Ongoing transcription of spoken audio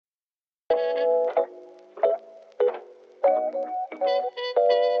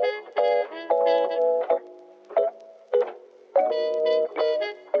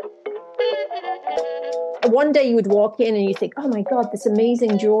one day you would walk in and you think, oh my God, this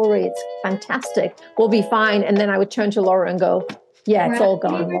amazing jewelry. It's fantastic. We'll be fine. And then I would turn to Laura and go, yeah, it's all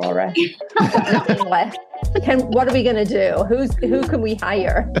gone, Laura. Got nothing left. What are we going to do? Who can we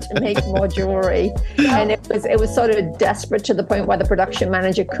hire to make more jewelry? And it was sort of desperate to the point where the production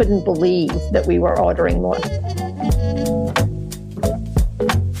manager couldn't believe that we were ordering more.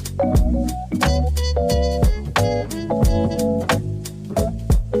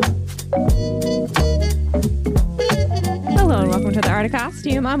 Hello and welcome to the Art of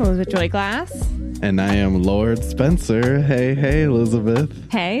Costume. I'm Elizabeth Joy Glass. And I am Lord Spencer. Hey,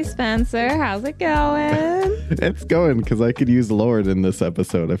 Elizabeth. Hey, Spencer. How's it going? It's going because I could use Lord in this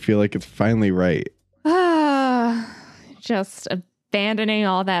episode. I feel like it's finally right. Just abandoning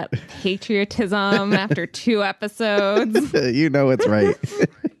all that patriotism after 2 episodes. You know it's right.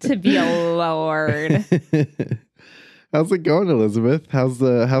 To be a lord. How's it going, Elizabeth? How's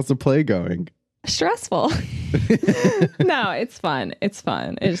the play going? Stressful. No, it's fun. It's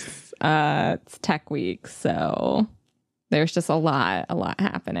fun. It's tech week, so there's just a lot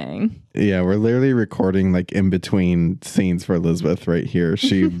happening. Yeah, we're literally recording like in between scenes for Elizabeth right here.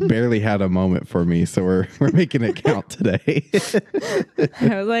 She barely had a moment for me, so we're making it count today.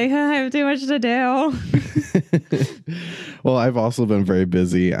 I was like, I have too much to do. Well, I've also been very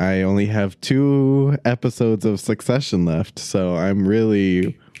busy. I only have 2 episodes of Succession left, so I'm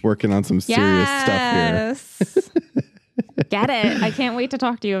really working on some serious stuff here. Get it. I can't wait to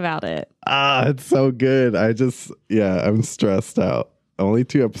talk to you about it. It's so good. I'm stressed out. Only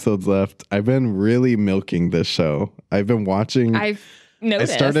 2 episodes left. I've been really milking this show. I've been watching. I've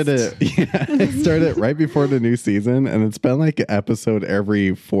noticed. I started it right before the new season, and it's been like an episode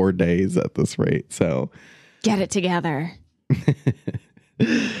every 4 days at this rate. So get it together.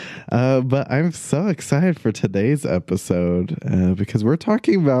 But I'm so excited for today's episode because we're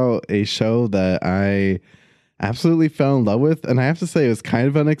talking about a show that I absolutely fell in love with. And I have to say it was kind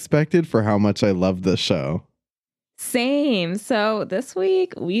of unexpected for how much I love this show. Same. So this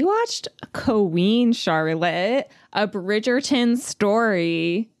week we watched Queen Charlotte, a Bridgerton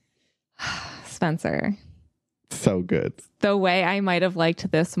story. Spencer. So good. The way I might have liked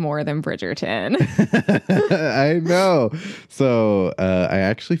this more than Bridgerton. I know. So I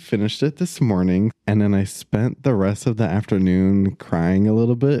actually finished it this morning, and then I spent the rest of the afternoon crying a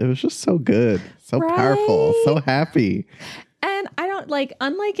little bit. It was just so good, so powerful, so happy. And I don't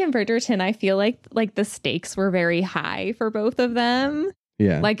unlike in Bridgerton, I feel like the stakes were very high for both of them.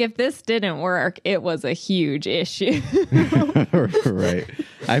 Yeah. Like if this didn't work, it was a huge issue. Right.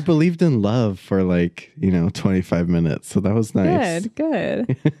 I believed in love for 25 minutes. So that was nice.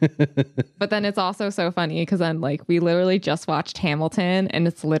 Good. But then it's also so funny because I'm like, we literally just watched Hamilton and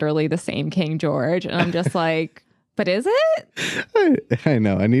it's literally the same King George. And I'm just like, but is it? I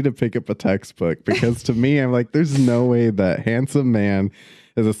know. I need to pick up a textbook because to me, I'm like, there's no way that handsome man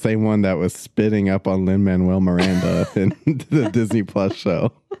is the same one that was spitting up on Lin-Manuel Miranda in the Disney Plus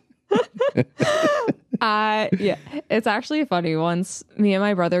show. Yeah, it's actually funny. Once me and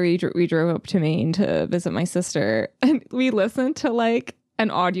my brother, we drove up to Maine to visit my sister, and we listened to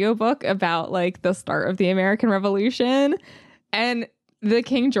an audiobook about the start of the American Revolution, and the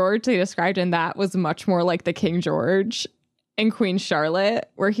King George they described in that was much more like the King George in Queen Charlotte,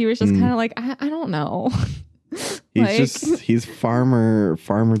 where he was just kind of like, I don't know. He's Farmer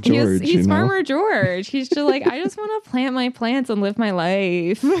George. He's Farmer George. He's just like, I just want to plant my plants and live my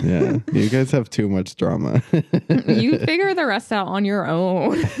life. Yeah, you guys have too much drama. You figure the rest out on your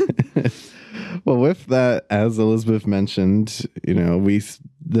own. Well, with that, as Elizabeth mentioned,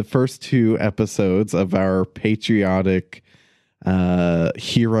 the first 2 episodes of our patriotic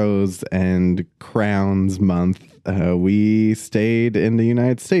heroes and crowns month, we stayed in the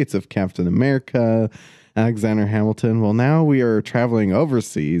United States of Captain America, Alexander Hamilton. Well, now we are traveling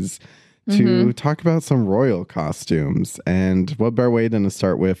overseas to talk about some royal costumes. And what better way than to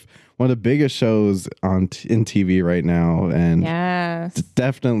start with one of the biggest shows in TV right now, and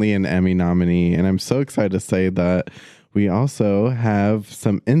definitely an Emmy nominee. And I'm so excited to say that we also have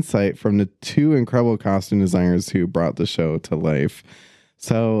some insight from the 2 incredible costume designers who brought the show to life.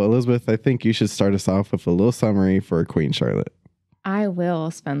 So, Elizabeth, I think you should start us off with a little summary for Queen Charlotte. I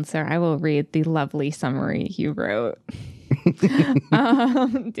will, Spencer. I will read the lovely summary you wrote.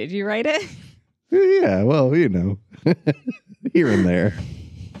 Did you write it? Yeah, well, here and there.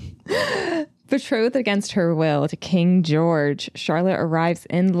 Betrothed against her will to King George, Charlotte arrives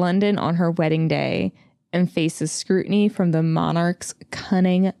in London on her wedding day and faces scrutiny from the monarch's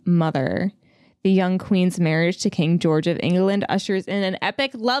cunning mother. The young queen's marriage to King George of England ushers in an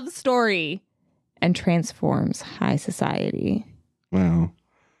epic love story and transforms high society. Wow.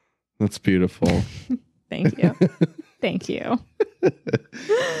 That's beautiful. Thank you. Thank you.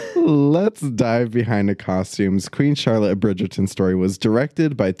 Let's dive behind the costumes. Queen Charlotte: A Bridgerton Story was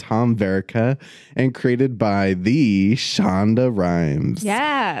directed by Tom Verica and created by the Shonda Rhimes.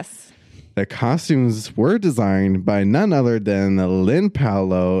 Yes. The costumes were designed by none other than Lynn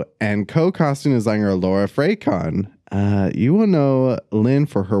Paolo and co-costume designer Laura Frecon. You will know Lynn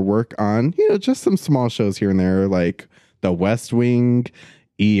for her work on, just some small shows here and there, like The West Wing,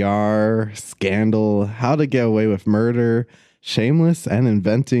 ER, Scandal, How to Get Away with Murder, Shameless, and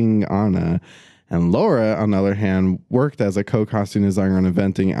Inventing Anna. And Laura, on the other hand, worked as a co-costume designer on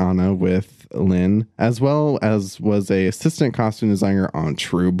Inventing Anna with Lynn, as well as was a assistant costume designer on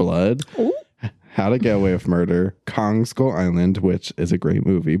True Blood, Ooh. How to Get Away with Murder, Kong Skull Island, which is a great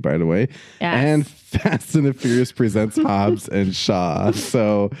movie, by the way, yes. And Fast and the Furious Presents Hobbs and Shaw.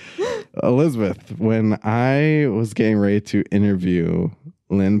 So, Elizabeth, when I was getting ready to interview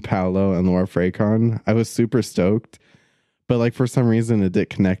Lynn Paolo and Laura Frecon, I was super stoked. But like for some reason, it did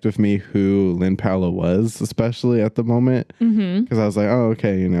connect with me who Lynn Paolo was, especially at the moment. Because I was like, oh,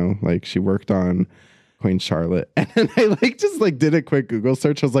 okay, like she worked on Queen Charlotte. And then I just did a quick Google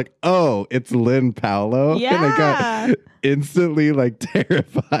search. I was like, oh, it's Lynn Paolo. Yeah. And I got instantly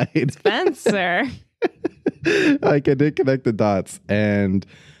terrified. Spencer. I did connect the dots. And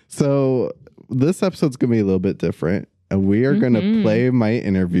so this episode's going to be a little bit different. And we are going to play my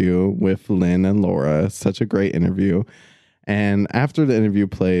interview with Lynn and Laura. Such a great interview. And after the interview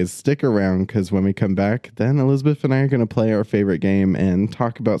plays, stick around because when we come back, then Elizabeth and I are going to play our favorite game and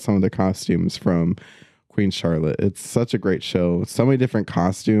talk about some of the costumes from Queen Charlotte. It's such a great show. So many different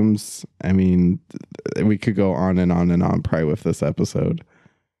costumes. I mean, we could go on and on and on probably with this episode.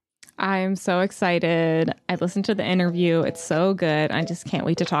 I'm so excited. I listened to the interview. It's so good. I just can't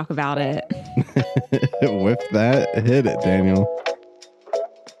wait to talk about it. With that, hit it, Daniel.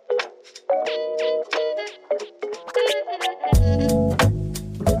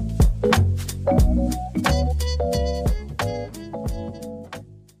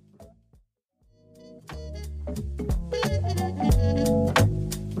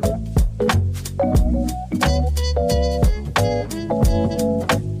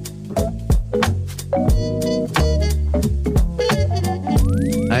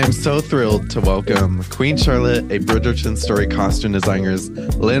 So thrilled to welcome Queen Charlotte, a Bridgerton Story costume designers,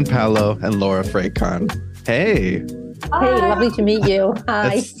 Lynn Paolo and Laura Frecon. Hey. Hi. Hey, lovely to meet you.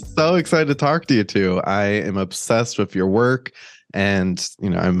 Hi. So excited to talk to you two. I am obsessed with your work and,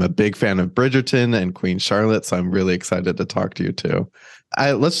 I'm a big fan of Bridgerton and Queen Charlotte, so I'm really excited to talk to you too.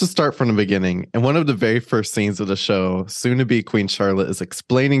 Let's just start from the beginning. In one of the very first scenes of the show, soon-to-be Queen Charlotte is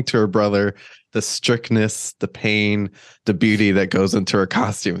explaining to her brother the strictness, the pain, the beauty that goes into her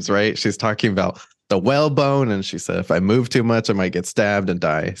costumes, right? She's talking about the whalebone, and she said, if I move too much, I might get stabbed and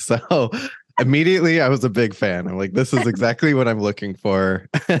die. So immediately, I was a big fan. I'm like, this is exactly what I'm looking for.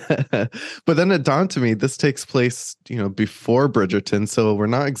 But then it dawned to me, this takes place, before Bridgerton, so we're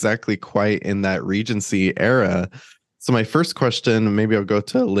not exactly quite in that Regency era. So my first question, maybe I'll go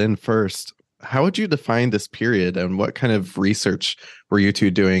to Lynn first. How would you define this period and what kind of research were you two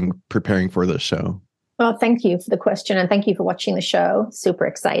doing preparing for this show? Well, thank you for the question and thank you for watching the show. Super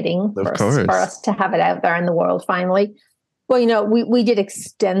exciting for us to have it out there in the world finally. Well, we did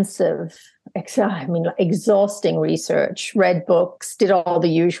exhausting research, read books, did all the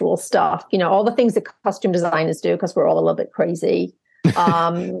usual stuff, all the things that costume designers do because we're all a little bit crazy.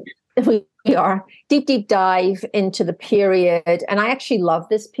 We are deep dive into the period. And I actually love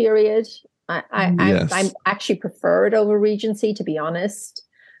this period. I actually prefer it over Regency, to be honest.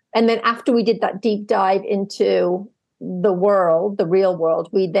 And then after we did that deep dive into the world, the real world,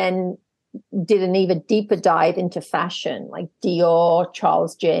 we then did an even deeper dive into fashion, like Dior,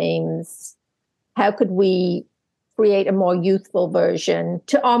 Charles James. How could we create a more youthful version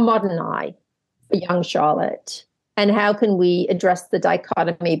to our modern eye for young Charlotte? And how can we address the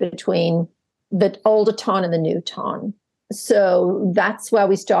dichotomy between the older ton and the new ton? So that's where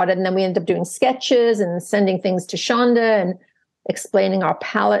we started. And then we ended up doing sketches and sending things to Shonda and explaining our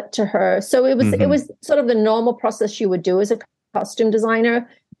palette to her. So it was sort of the normal process you would do as a costume designer,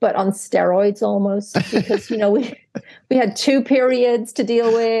 but on steroids almost, because, we had two periods to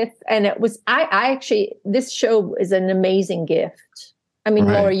deal with. And it was, I actually, this show is an amazing gift. I mean,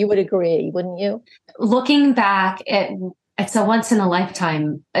 right. Laura, you would agree, wouldn't you? Looking back, it's a once in a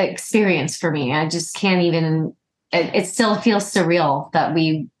lifetime experience for me. I just can't even, it still feels surreal that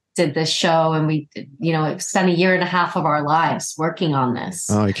we did this show and we, spent a year and a half of our lives working on this.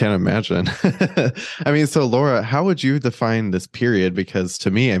 Oh, I can't imagine. I mean, so Laura, how would you define this period? Because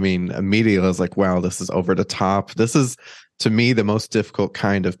to me, I mean, immediately I was like, wow, this is over the top. This is to me, the most difficult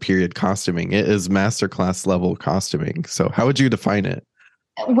kind of period costuming. It is masterclass level costuming. So how would you define it?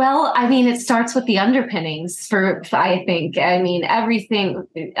 Well, I mean, it starts with the underpinnings I think. I mean, everything,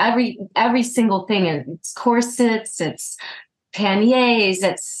 every single thing. It's corsets, it's panniers,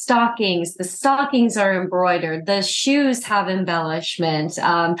 it's stockings. The stockings are embroidered. The shoes have embellishment.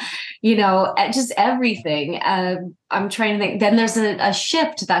 Just everything. I'm trying to think. Then there's a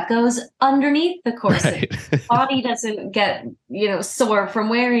shift that goes underneath the corset. Right. Body doesn't get, sore from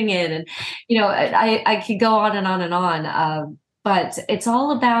wearing it. And, I could go on and on and on. But it's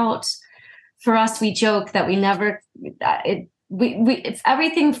all about, for us, we joke that we never, it's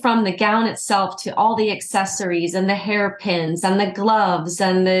everything from the gown itself to all the accessories and the hairpins and the gloves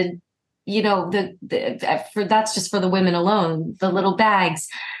and that's just for the women alone, the little bags.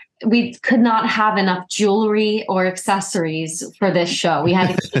 We could not have enough jewelry or accessories for this show. We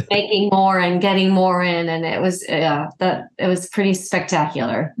had to keep making more and getting more in, and it was pretty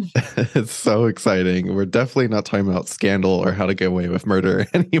spectacular. It's so exciting. We're definitely not talking about Scandal or How to Get Away with Murder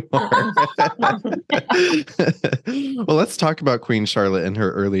anymore. Well, let's talk about Queen Charlotte in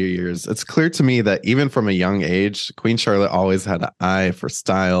her earlier years. It's clear to me that even from a young age, Queen Charlotte always had an eye for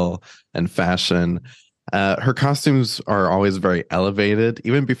style and fashion. Her costumes are always very elevated.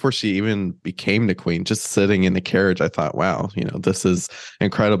 Even before she even became the queen, just sitting in the carriage, I thought, wow, this is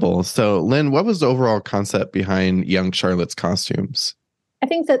incredible. So, Lynn, what was the overall concept behind young Charlotte's costumes? I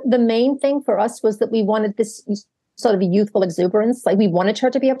think that the main thing for us was that we wanted this sort of a youthful exuberance. Like, we wanted her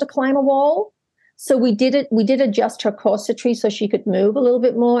to be able to climb a wall. So we did adjust her corsetry so she could move a little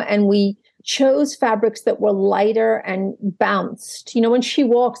bit more. And we chose fabrics that were lighter and bounced. When she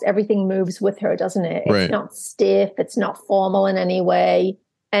walks, everything moves with her, doesn't it? Right. It's not stiff. It's not formal in any way.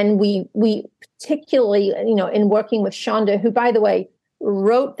 And we particularly, in working with Shonda, who, by the way,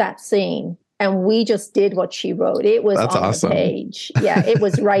 wrote that scene, and we just did what she wrote. It was That's on awesome. The page. Yeah, it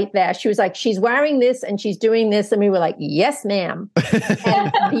was right there. She was like, she's wearing this and she's doing this. And we were like, yes, ma'am.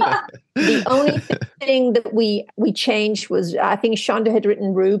 And the only thing that we changed was, I think Shonda had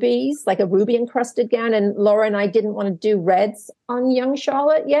written rubies, like a ruby encrusted gown. And Laura and I didn't want to do reds on young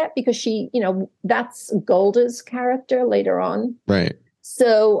Charlotte yet because she, that's Golda's character later on. Right.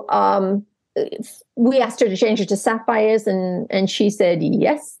 So, we asked her to change it to sapphires, and she said,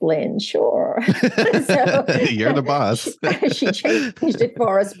 yes, Lynn, sure. So you're the boss. She changed it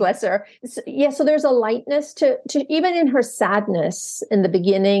for us, bless her. So there's a lightness to even in her sadness in the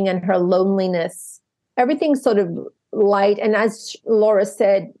beginning and her loneliness, everything's sort of light. And as Laura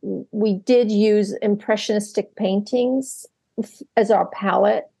said, we did use impressionistic paintings as our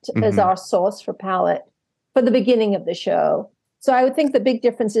palette, as our source for palette for the beginning of the show. So I would think the big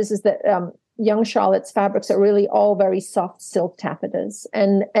difference is that young Charlotte's fabrics are really all very soft silk taffetas,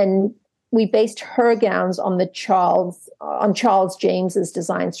 and we based her gowns on Charles James's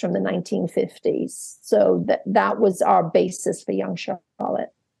designs from the 1950s. So that was our basis for young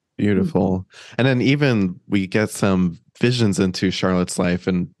Charlotte. Beautiful. And then even we get some visions into Charlotte's life,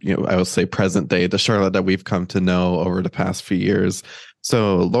 and I will say present day, the Charlotte that we've come to know over the past few years.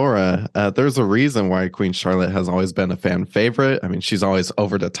 So, Laura, there's a reason why Queen Charlotte has always been a fan favorite. I mean, she's always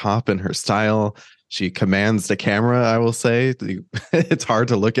over the top in her style. She commands the camera, I will say. It's hard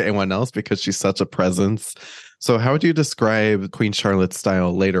to look at anyone else because she's such a presence. So how would you describe Queen Charlotte's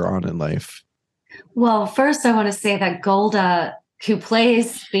style later on in life? Well, first, I want to say that Golda, who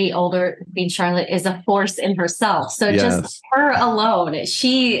plays the older Queen Charlotte, is a force in herself. So just her alone,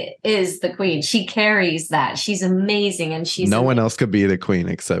 she is the queen. She carries that. She's amazing. And she's no one else could be the queen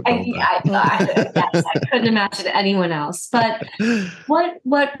except Golda. I couldn't imagine anyone else. But what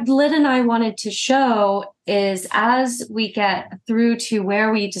Lynn and I wanted to show is as we get through to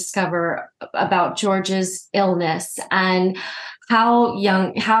where we discover about George's illness and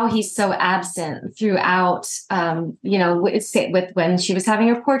how he's so absent throughout, with when she was having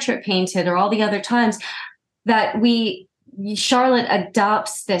her portrait painted or all the other times that Charlotte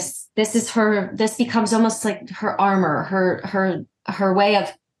adopts this. This becomes almost like her armor, her way of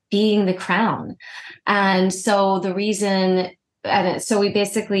being the crown. And so so we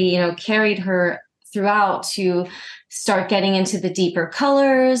basically, carried her throughout to start getting into the deeper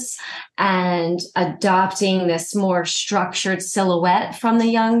colors and adopting this more structured silhouette from the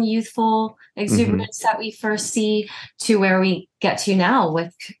young, youthful exuberance that we first see to where we get to now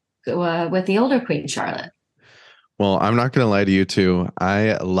with the older Queen Charlotte. Well, I'm not going to lie to you two.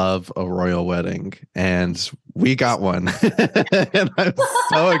 I love a royal wedding, and we got one. And I'm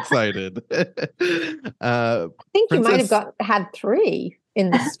so excited. I think you might have had 3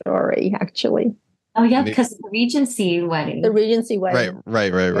 in the story, actually. Oh yeah, because of the Regency wedding. The Regency wedding.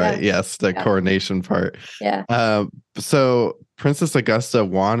 Right. Yeah. Yes, the coronation part. Yeah. So Princess Augusta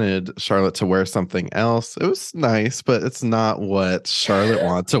wanted Charlotte to wear something else. It was nice, but it's not what Charlotte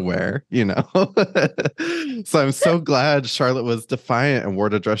wanted to wear, you know? So I'm so glad Charlotte was defiant and wore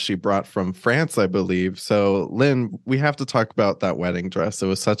the dress she brought from France, I believe. So Lynn, we have to talk about that wedding dress. It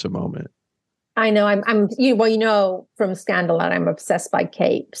was such a moment. I know. From Scandal that I'm obsessed by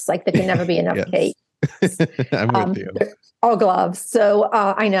capes. Like there can never be enough capes. I'm with you. Or gloves. So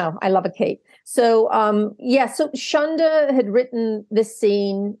I know. I love a cape. So so Shonda had written this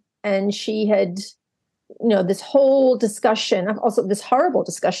scene, and she had, this whole discussion, also this horrible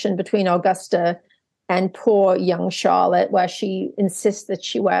discussion between Augusta and poor young Charlotte, where she insists that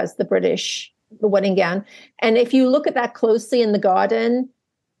she wears the wedding gown. And if you look at that closely in the garden,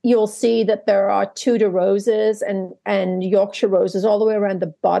 you'll see that there are Tudor roses and Yorkshire roses all the way around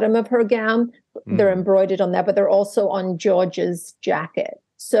the bottom of her gown. They're embroidered on there, but they're also on George's jacket.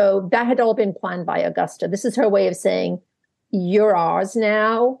 So that had all been planned by Augusta. This is her way of saying, you're ours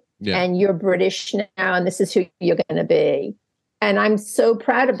now, and you're British now, and this is who you're going to be. And I'm so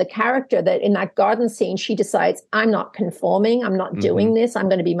proud of the character that in that garden scene, she decides, I'm not conforming. I'm not doing this. I'm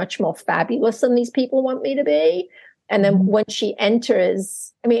going to be much more fabulous than these people want me to be. And then when she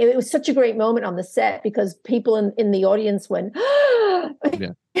enters, I mean, it was such a great moment on the set because people in the audience went,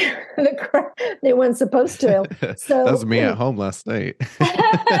 they weren't supposed to. So that was me at home last night.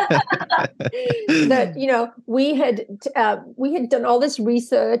 That we had done all this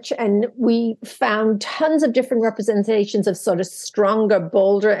research, and we found tons of different representations of sort of stronger,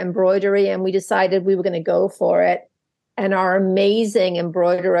 bolder embroidery, and we decided we were going to go for it. And our amazing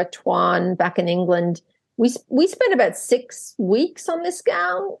embroiderer Tuan back in England, we spent about 6 weeks on this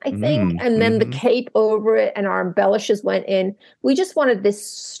gown, I think, and then the cape over it, and our embellishers went in. We just wanted this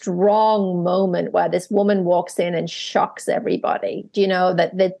strong moment where this woman walks in and shocks everybody. Do you know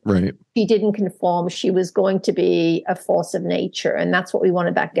that she didn't conform? She was going to be a force of nature, and that's what we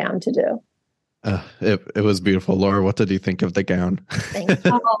wanted that gown to do. It was beautiful. Laura, what did you think of the gown?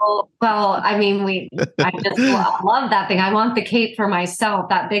 Oh, well, I mean, I just love that thing. I want the cape for myself,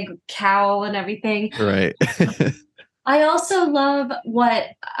 that big cowl and everything. Right. I also love what,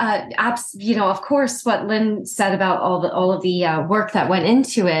 of course, what Lynn said about all of the work that went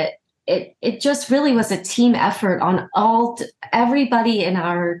into it. It just really was a team effort on everybody in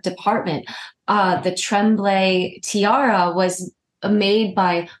our department. The Tremblay tiara was made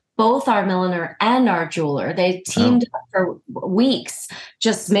by both our milliner and our jeweler. They teamed up for weeks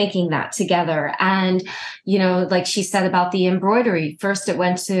just making that together. And, like she said about the embroidery, first it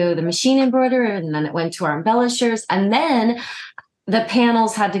went to the machine embroiderer, and then it went to our embellishers. And then the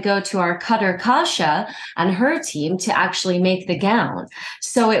panels had to go to our cutter, Kasha, and her team to actually make the gown.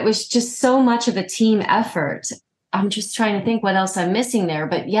 So it was just so much of a team effort. I'm just trying to think what else I'm missing there.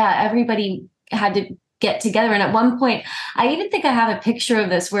 But yeah, everybody had to get together. And at one point, I even think I have a picture of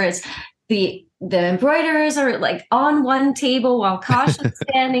this where it's the embroiderers are like on one table while Kasha's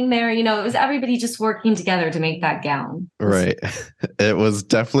standing there. It was everybody just working together to make that gown. Right. It was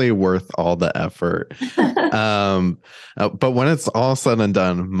definitely worth all the effort. But when it's all said and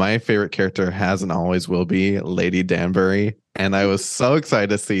done, my favorite character has and always will be Lady Danbury. And I was so excited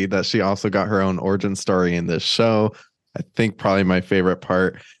to see that she also got her own origin story in this show. I think probably my favorite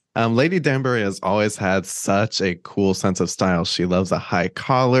part. Lady Danbury has always had such a cool sense of style. She loves a high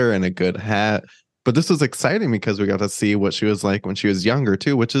collar and a good hat. But this was exciting because we got to see what she was like when she was younger,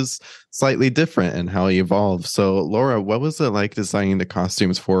 too, which is slightly different in how he evolved. So, Laura, what was it like designing the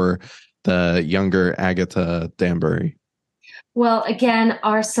costumes for the younger Agatha Danbury? Well, again,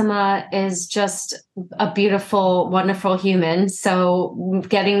 Arsema is just a beautiful, wonderful human. So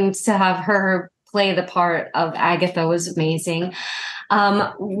getting to have her play the part of Agatha was amazing.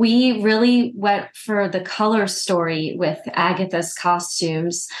 We really went for the color story with Agatha's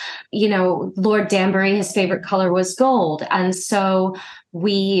costumes. Lord Danbury, his favorite color was gold. And so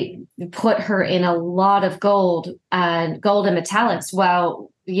we put her in a lot of gold and metallics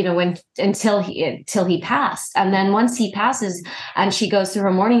until he passed. And then once he passes and she goes through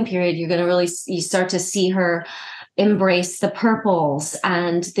her mourning period, you start to see her embrace the purples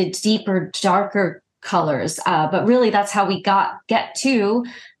and the deeper, darker colors. But really, that's how we get to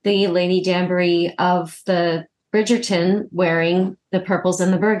the Lady Danbury of the Bridgerton wearing the purples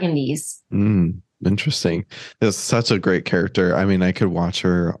and the burgundies. Interesting. It's such a great character. I mean, I could watch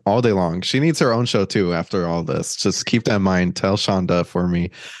her all day long. She needs her own show too after all this. Just keep that in mind. Tell Shonda for me.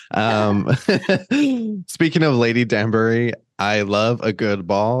 Speaking of Lady Danbury, I love a good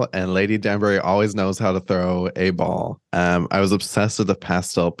ball, and Lady Danbury always knows how to throw a ball. I was obsessed with the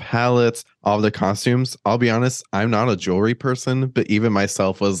pastel palettes, all the costumes. I'll be honest, I'm not a jewelry person, but even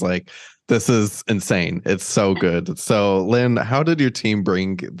myself was like, this is insane. It's so good. So, Lynn, how did your team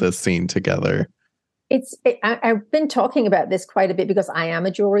bring this scene together? I've been talking about this quite a bit because I am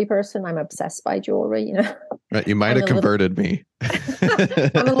a jewelry person. I'm obsessed by jewelry, you know. Right, you might have converted me. I'm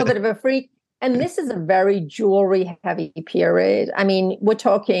a little bit of a freak. And this is a very jewelry heavy period. I mean, we're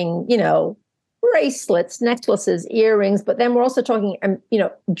talking, you know, bracelets, necklaces, earrings, but then we're also talking, you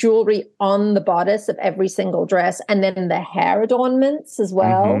know, jewelry on the bodice of every single dress, and then the hair adornments as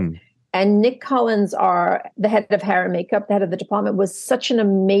well. Mm-hmm. And Nick Collins, the head of hair and makeup, the head of the department, was such an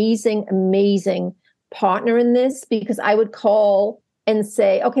amazing, amazing partner in this, because I would call and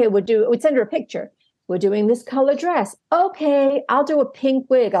say, okay, we'd send her a picture. We're doing this color dress. Okay, I'll do a pink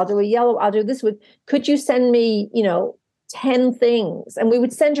wig. I'll do a yellow. I'll do this wig. Could you send me, 10 things? And we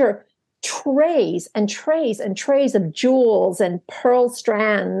would send her trays and trays and trays of jewels and pearl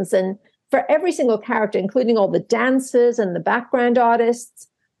strands, and for every single character, including all the dancers and the background artists.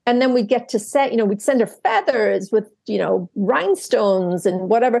 And then we'd get to set, we'd send her feathers with, rhinestones and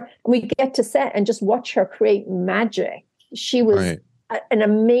whatever. And we'd get to set and just watch her create magic. She was an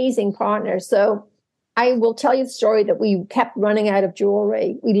amazing partner. So I will tell you the story that we kept running out of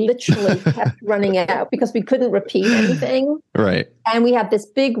jewelry. We literally kept running out because we couldn't repeat anything. Right. And we had this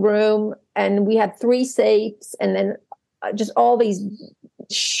big room, and we had 3 safes, and then just all these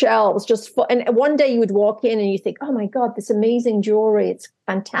shelves just full. And one day you would walk in and you think, oh my God, this amazing jewelry. It's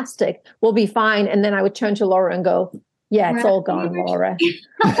fantastic. We'll be fine. And then I would turn to Laura and go, yeah, it's all gone, Laura.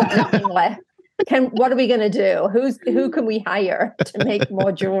 Nothing left. What are we going to do? Who can we hire to make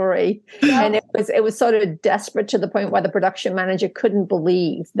more jewelry? Yeah. And it was sort of desperate to the point where the production manager couldn't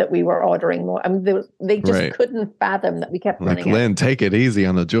believe that we were ordering more. I mean, they just couldn't fathom that we kept running out. Lynn, take it easy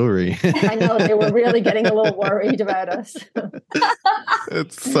on the jewelry. I know, they were really getting a little worried about us.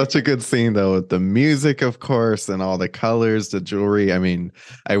 It's such a good scene, though, with the music, of course, and all the colors, the jewelry. I mean,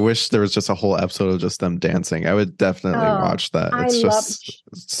 I wish there was just a whole episode of just them dancing. I would definitely watch that. It's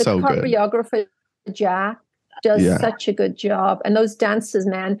so good. The choreographer, Jack, does such a good job. And those dancers,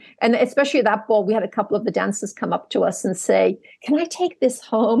 man, and especially at that ball, we had a couple of the dancers come up to us and say, can I take this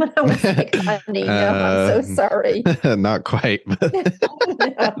home? And I was like, honey, no, I'm so sorry. Not quite, but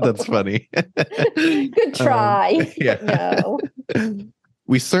that's funny. Good try. No.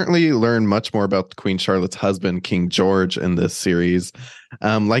 We certainly learn much more about Queen Charlotte's husband, King George, in this series.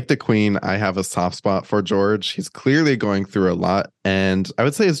 Like the Queen, I have a soft spot for George. He's clearly going through a lot, and I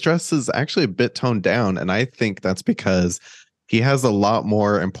would say his dress is actually a bit toned down, and I think that's because he has a lot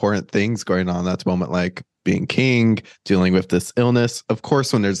more important things going on at the moment, like being king, dealing with this illness. Of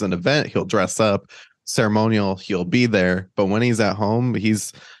course, when there's an event, he'll dress up. Ceremonial, he'll be there. But when he's at home, he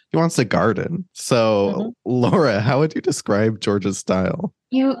wants to garden. So, Laura, how would you describe George's style?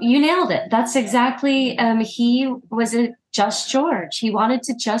 You nailed it. That's exactly. He was just George. He wanted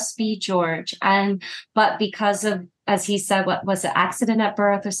to just be George, but because of, as he said, what was it, accident at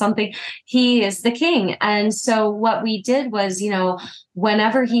birth or something, he is the king. And so what we did was,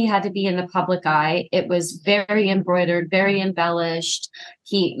 whenever he had to be in the public eye, it was very embroidered, very embellished.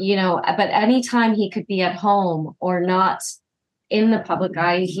 But anytime he could be at home or not in the public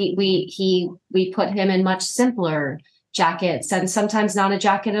eye, we put him in much simpler jackets, and sometimes not a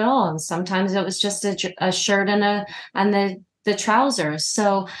jacket at all, and sometimes it was just a shirt and the trousers.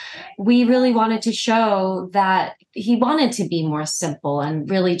 So we really wanted to show that he wanted to be more simple and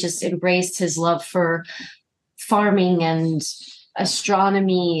really just embraced his love for farming and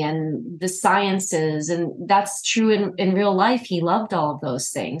astronomy and the sciences, and that's true in real life. He loved all of those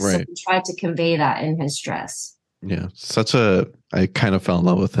things. Right. So we tried to convey that in his dress. Yeah, I kind of fell in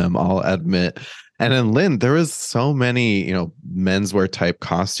love with him, I'll admit. And then Lynn, there is so many, menswear type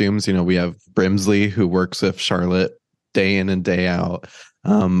costumes. We have Brimsley, who works with Charlotte day in and day out.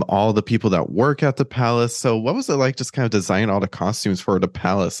 All the people that work at the palace. So what was it like just kind of design all the costumes for the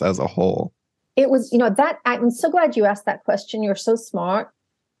palace as a whole? It was, I'm so glad you asked that question. You're so smart,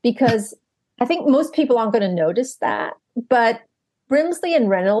 because I think most people aren't going to notice that. But Brimsley and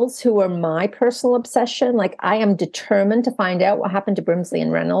Reynolds, who are my personal obsession, like I am determined to find out what happened to Brimsley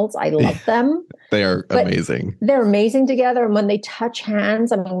and Reynolds. I love them. They are amazing. They're amazing together. And when they touch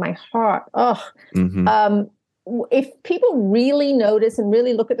hands, I mean, my heart, if people really notice and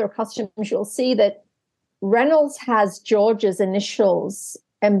really look at their costumes, you'll see that Reynolds has George's initials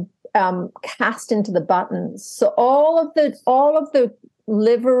and cast into the buttons. So all of the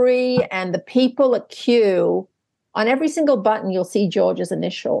livery and the people at Kew, on every single button, you'll see George's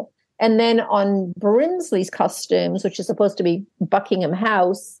initial. And then on Brinsley's costumes, which is supposed to be Buckingham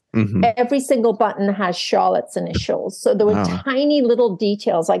House, every single button has Charlotte's initials. So there were tiny little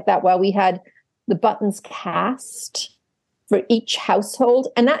details like that where we had the buttons cast for each household.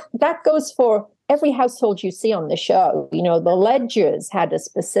 And that goes for every household you see on the show. You know, the Ledgers had a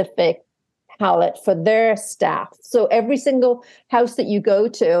specific palette for their staff. So every single house that you go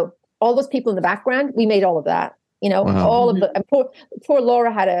to, all those people in the background, we made all of that. You know, all of the poor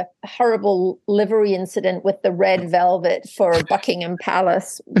Laura had a horrible livery incident with the red velvet for Buckingham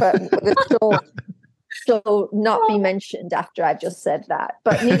Palace, but still not be mentioned after I've just said that.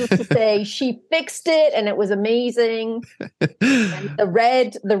 But needless to say, she fixed it, and it was amazing. And the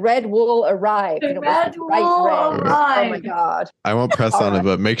red wool arrived. The red wool arrived. Oh my God! I won't press on it,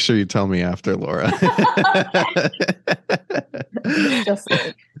 but make sure you tell me after, Laura. Just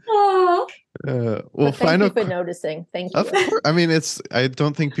like, well, thank you for noticing. Thank you. Of course. I mean, I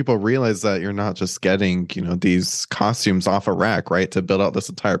don't think people realize that you're not just getting, you know, these costumes off a rack, right? To build out this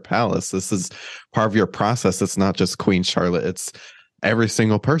entire palace. This is part of your process. It's not just Queen Charlotte. It's every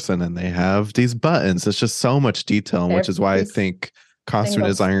single person, and they have these buttons. It's just so much detail, which is why I think costume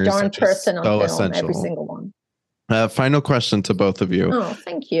designers are just so essential. Every single one. Final question to both of you. Oh,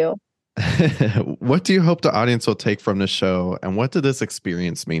 thank you. What do you hope the audience will take from the show, and what did this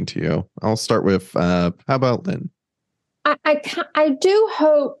experience mean to you? I'll start with how about Lynn? I do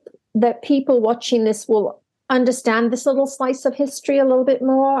hope that people watching this will understand this little slice of history a little bit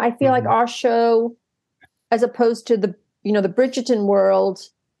more. I feel like our show, as opposed to the Bridgerton world,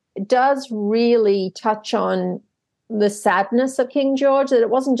 does really touch on the sadness of King George, that it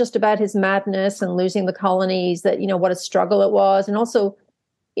wasn't just about his madness and losing the colonies, that, you know, what a struggle it was, and also,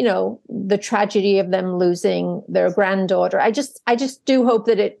 you know, the tragedy of them losing their granddaughter. I just do hope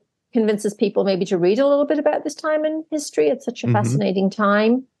that it convinces people maybe to read a little bit about this time in history. It's such a fascinating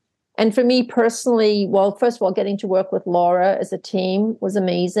time. And for me personally, well, first of all, getting to work with Laura as a team was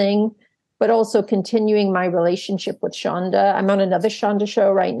amazing, but also continuing my relationship with Shonda. I'm on another Shonda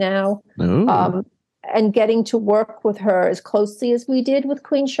show right now. And getting to work with her as closely as we did with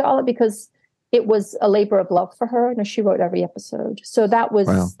Queen Charlotte, because it was a labor of love for her, and she wrote every episode. So that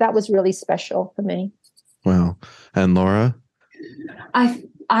was really special for me. Wow. And Laura?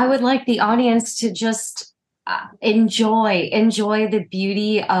 I would like the audience to just enjoy the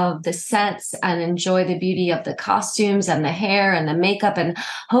beauty of the sets, and enjoy the beauty of the costumes and the hair and the makeup. And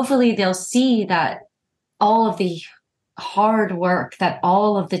hopefully they'll see that all of the hard work that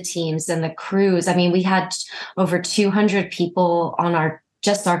all of the teams and the crews, I mean, we had over 200 people on our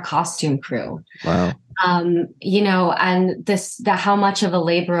costume crew. Wow. You know, and how much of a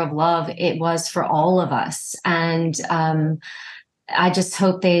labor of love it was for all of us. And I just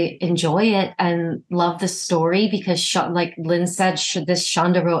hope they enjoy it and love the story, because like Lynn said,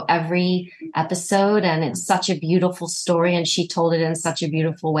 Shonda wrote every episode, and it's such a beautiful story, and she told it in such a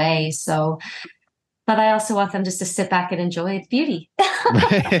beautiful way. So, but I also want them just to sit back and enjoy its beauty.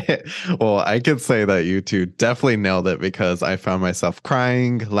 Well, I could say that you two definitely nailed it, because I found myself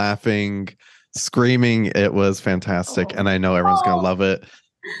crying, laughing, screaming. It was fantastic. And I know everyone's going to love it.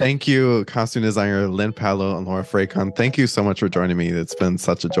 Thank you, costume designer Lynn Paolo and Laura Frecon. Thank you so much for joining me. It's been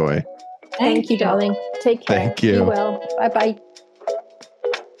such a joy. Thank you, darling. Take care. Thank you. Be well. Bye-bye.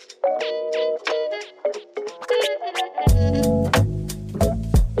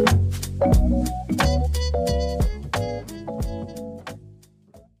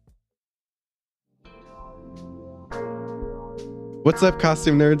 What's up,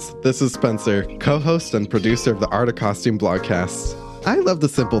 costume nerds? This is Spencer, co-host and producer of the Art of Costume blogcast. I love the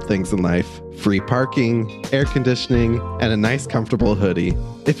simple things in life: free parking, air conditioning, and a nice comfortable hoodie.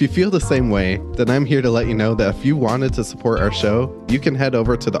 If you feel the same way, then I'm here to let you know that if you wanted to support our show, you can head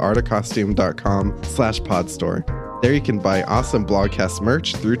over to theartofcostume.com/podstore. There you can buy awesome blogcast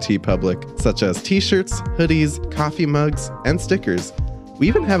merch through TeePublic, such as t-shirts, hoodies, coffee mugs, and stickers. We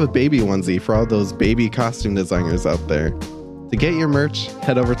even have a baby onesie for all those baby costume designers out there. To get your merch,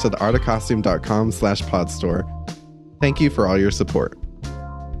 head over to theartofcostume.com/podstore. Thank you for all your support.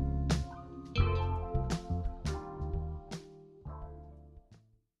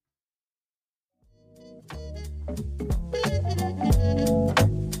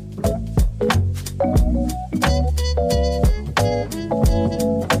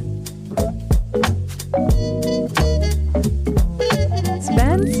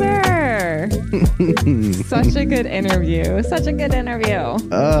 Such a good interview. It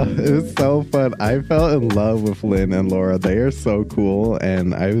was so fun. I fell in love with Lynn and Laura. They are so cool.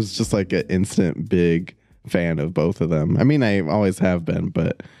 And I was just like an instant big fan of both of them. I mean, I always have been,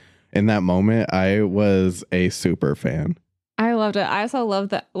 but in that moment, I was a super fan. I loved it. I also love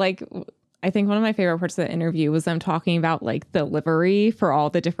that, like, I think one of my favorite parts of the interview was them talking about like the livery for all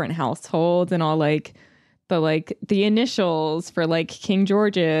the different households and all like the initials for like King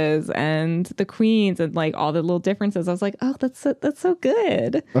George's and the Queen's and like all the little differences. I was like, oh, that's so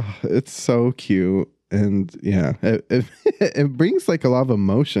good. Oh, it's so cute. And yeah, it brings like a lot of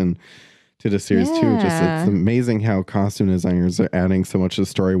emotion to the series too. Just it's amazing how costume designers are adding so much to the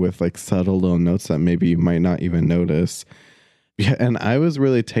story with like subtle little notes that maybe you might not even notice. Yeah, and I was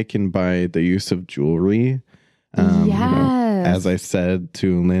really taken by the use of jewelry. As I said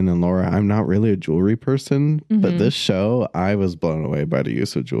to Lynn and Laura, I'm not really a jewelry person, but this show, I was blown away by the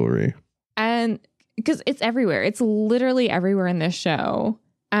use of jewelry. And because it's everywhere. It's literally everywhere in this show.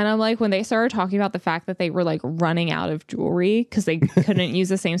 And I'm like, when they started talking about the fact that they were like running out of jewelry because they couldn't use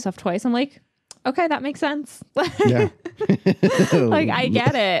the same stuff twice, I'm like, okay, that makes sense. Yeah. Like, I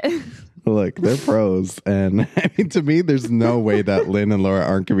get it. Look, they're pros. And I mean, to me, there's no way that Lynn and Laura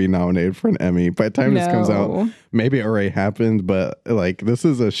aren't going to be nominated for an Emmy. By the time this comes out, maybe it already happened, but like, this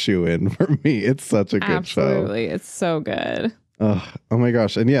is a shoe-in for me. It's such a good show. Absolutely. It's so good. Oh my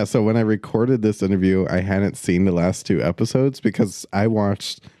gosh. And yeah, so when I recorded this interview, I hadn't seen the last 2 episodes because I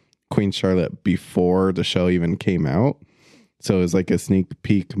watched Queen Charlotte before the show even came out. So it was like a sneak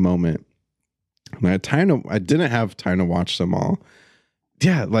peek moment. And I didn't have time to watch them all.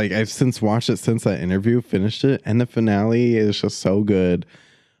 Yeah, like I've since watched it since that interview, finished it, and the finale is just so good.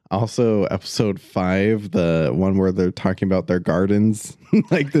 Also, episode 5, the one where they're talking about their gardens,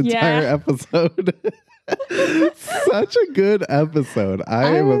 like the entire episode. Such a good episode.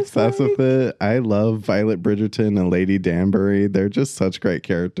 I am obsessed with it. I love Violet Bridgerton and Lady Danbury. They're just such great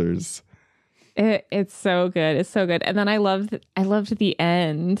characters. It's so good. It's so good. And then I loved the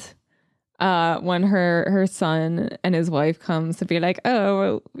end. When her son and his wife comes to be like,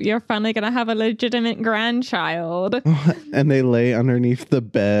 oh, you're finally gonna have a legitimate grandchild, and they lay underneath the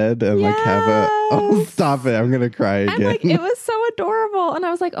bed and like have oh, stop it, I'm gonna cry again. And like, it was so adorable, and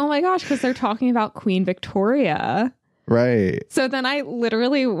I was like, oh my gosh, because they're talking about Queen Victoria, right? So then I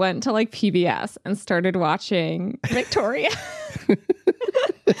literally went to like PBS and started watching Victoria.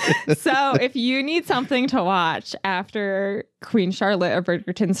 So if you need something to watch after Queen Charlotte, A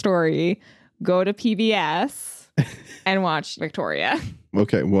Bridgerton Story, go to PBS and watch Victoria.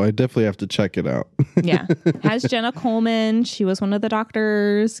 Okay, well, I definitely have to check it out. Yeah. Has Jenna Coleman. She was one of the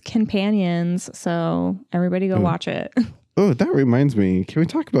Doctor's companions. So everybody go watch it. Oh, that reminds me. Can we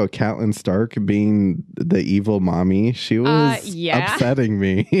talk about Catelyn Stark being the evil mommy? She was upsetting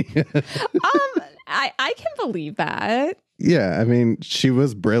me. I can believe that. Yeah, I mean, she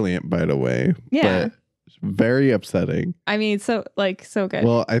was brilliant, by the way. Yeah. But very upsetting. I mean, so good.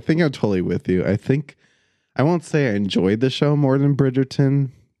 Well, I think I'm totally with you. I won't say I enjoyed the show more than Bridgerton,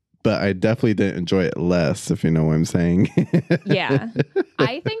 but I definitely didn't enjoy it less, if you know what I'm saying. Yeah.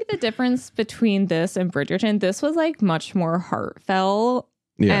 I think the difference between this and Bridgerton, this was like much more heartfelt.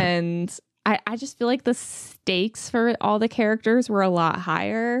 Yeah. And I just feel like the stakes for all the characters were a lot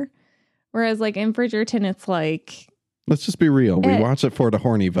higher. Whereas like in Bridgerton, it's like, let's just be real. We watch it for the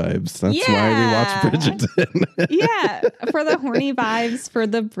horny vibes. That's why we watch Bridgerton. Yeah. For the horny vibes, for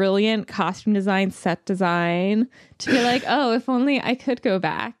the brilliant costume design, set design, to be like, oh, if only I could go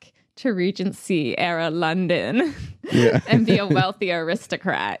back to Regency era London and be a wealthy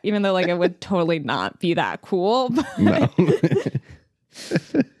aristocrat, even though like it would totally not be that cool. But... No.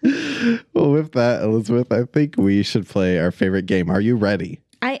 Well, with that, Elizabeth, I think we should play our favorite game. Are you ready?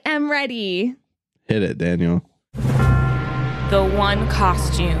 I am ready. Hit it, Daniel. The one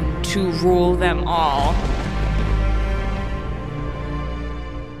costume to rule them all.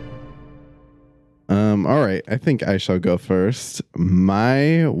 All right. I think I shall go first.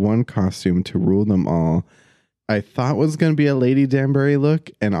 My one costume to rule them all, I thought was going to be a Lady Danbury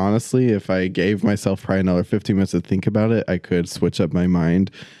look. And honestly, if I gave myself probably another 15 minutes to think about it, I could switch up my mind.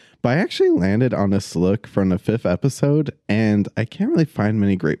 But I actually landed on this look from the 5th episode, and I can't really find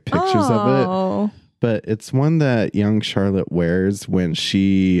many great pictures of it. But it's one that young Charlotte wears when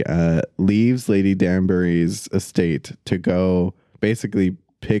she leaves Lady Danbury's estate to go basically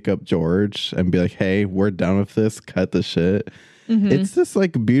pick up George and be like, hey, we're done with this. Cut the shit. Mm-hmm. It's this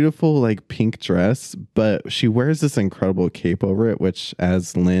like beautiful like pink dress, but she wears this incredible cape over it, which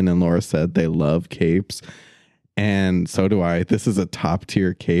as Lynn and Laura said, they love capes. And so do I. This is a top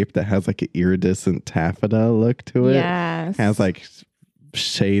tier cape that has like an iridescent taffeta look to it. Yes. Has like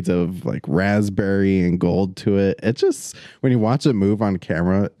shades of like raspberry and gold to it. It just, when you watch it move on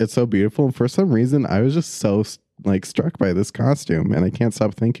camera, it's so beautiful. And for some reason, I was just so like struck by this costume, and I can't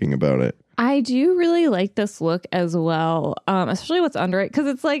stop thinking about it. I do really like this look as well, especially what's under it, because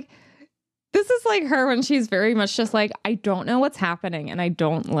it's like This is like her when she's very much just like, I don't know what's happening and I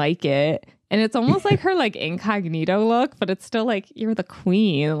don't like it. And it's almost like her like incognito look, but it's still like, you're the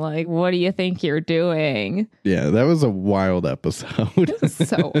queen. Like, what do you think you're doing? Yeah, that was a wild episode. It was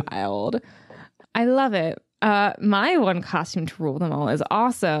so wild. I love it. My one costume to rule them all is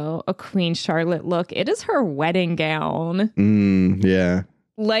also a Queen Charlotte look. It is her wedding gown. Yeah.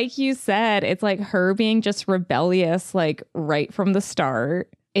 Like you said, it's like her being just rebellious, like right from the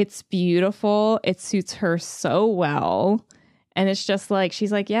start. It's beautiful. It suits her so well. And it's just like,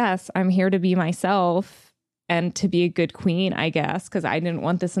 she's like, yes, I'm here to be myself and to be a good queen, I guess, because I didn't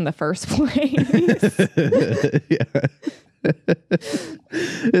want this in the first place.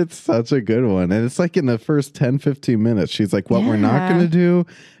 It's such a good one. And it's like in the first 10, 15 minutes, she's like, what we're not going to do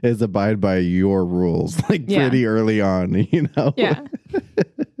is abide by your rules, like pretty early on, you know? Yeah.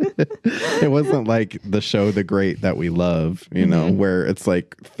 It wasn't like the show The Great that we love, you know, where it's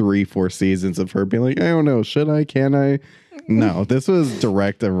like 3-4 seasons of her being like, I don't know, should I, can I? No, this was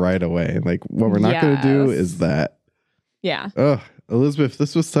direct and right away. Like, what we're not going to do is that. Yeah. Oh, Elizabeth,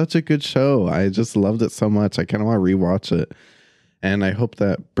 this was such a good show. I just loved it so much. I kind of want to rewatch it. And I hope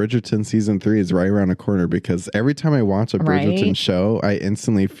that Bridgerton season 3 is right around the corner, because every time I watch a Bridgerton show, I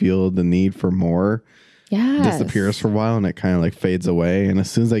instantly feel the need for more. Disappears for a while and it kind of like fades away. And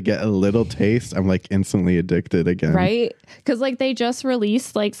as soon as I get a little taste, I'm like instantly addicted again. Right? Because like they just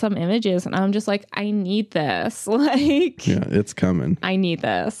released like some images and I'm just like, I need this. Like, yeah, it's coming. I need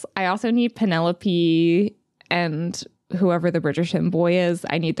this. I also need Penelope and whoever the Bridgerton boy is.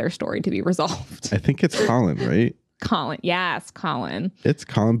 I need their story to be resolved. I think it's Colin, right? Colin. Yes, Colin. It's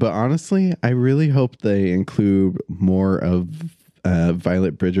Colin. But honestly, I really hope they include more of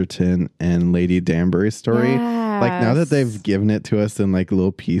Violet Bridgerton and Lady Danbury's story. Like now that they've given it to us in like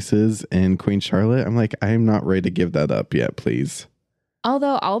little pieces in Queen Charlotte, I'm like, I'm not ready to give that up yet, please.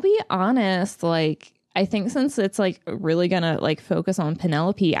 Although I'll be honest, like I think since it's like really gonna like focus on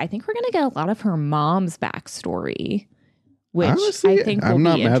Penelope, I think we're gonna get a lot of her mom's backstory, which honestly, I think will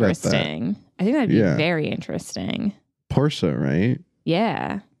be interesting. I think that'd be very interesting. Portia, right?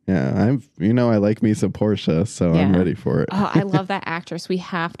 Yeah. Yeah, I like me some Portia, so I'm ready for it. Oh, I love that actress. We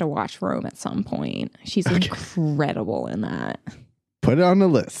have to watch Rome at some point. She's incredible in that. Put it on the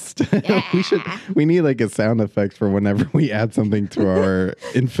list. Yeah. We need like a sound effect for whenever we add something to our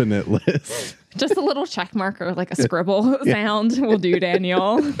infinite list. Just a little check mark or like a scribble sound will do,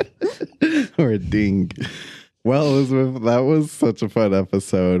 Daniel. Or a ding. Well, Elizabeth, that was such a fun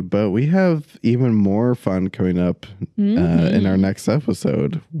episode, but we have even more fun coming up in our next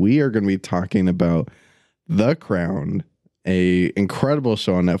episode. We are going to be talking about The Crown, a incredible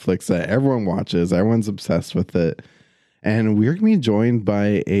show on Netflix that everyone watches. Everyone's obsessed with it. And we're going to be joined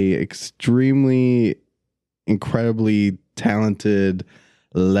by a extremely, incredibly talented,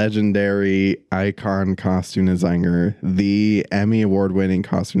 legendary icon costume designer, the Emmy award-winning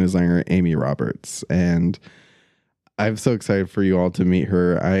costume designer, Amy Roberts. And I'm so excited for you all to meet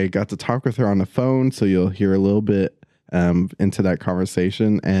her. I got to talk with her on the phone, so you'll hear a little bit into that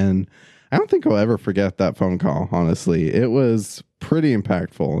conversation. And I don't think I'll ever forget that phone call, honestly. It was pretty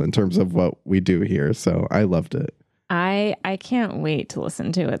impactful in terms of what we do here, so I loved it. I can't wait to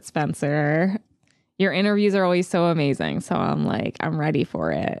listen to it, Spencer. Your interviews are always so amazing, so I'm ready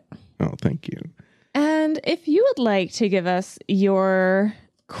for it. Oh, thank you. And if you would like to give us your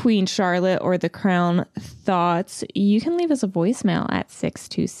Queen Charlotte or The Crown thoughts, you can leave us a voicemail at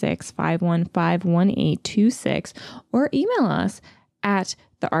 626-515-1826 or email us at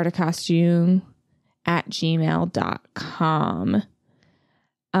theartofcostume@gmail.com.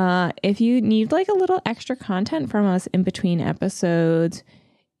 If you need like a little extra content from us in between episodes,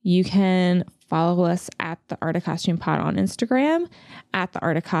 you can follow us at The Art of Costume Pod on Instagram, at The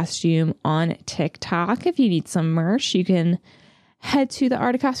Art of Costume on TikTok. If you need some merch, you can head to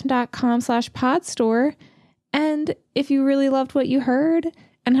theartofcostume.com/pod store. And if you really loved what you heard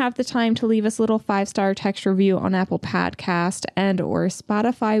and have the time to leave us a little 5-star text review on Apple Podcast and or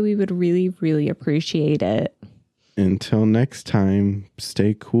Spotify, we would really, really appreciate it. Until next time,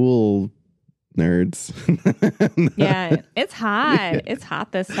 stay cool, nerds. Yeah, it's hot. Yeah. It's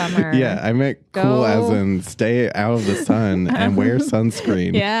hot this summer. Yeah, I meant cool as in stay out of the sun and wear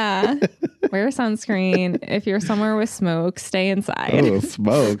sunscreen. Yeah, wear sunscreen. If you're somewhere with smoke, stay inside. Oh,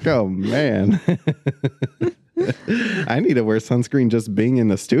 smoke. Oh, man. I need to wear sunscreen just being in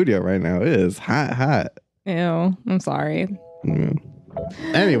the studio right now. It is hot. Ew, I'm sorry. Yeah.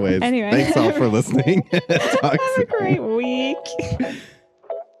 Anyways, thanks all for listening. Have a great week.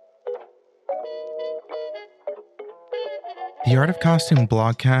 The Art of Costume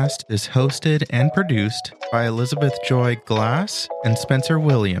blogcast is hosted and produced by Elizabeth Joy Glass and Spencer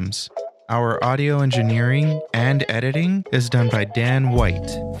Williams. Our audio engineering and editing is done by Dan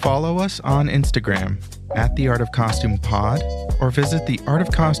White. Follow us on Instagram at The Art of Costume Pod, or visit the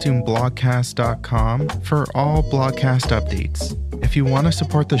artofcostumeblogcast.com for all blogcast updates. If you want to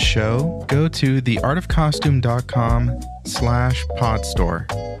support the show, go to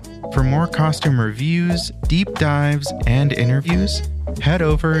theartofcostume.com/podstore. For more costume reviews, deep dives, and interviews, head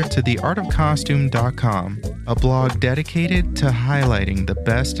over to theartofcostume.com, a blog dedicated to highlighting the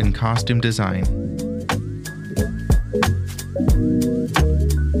best in costume design.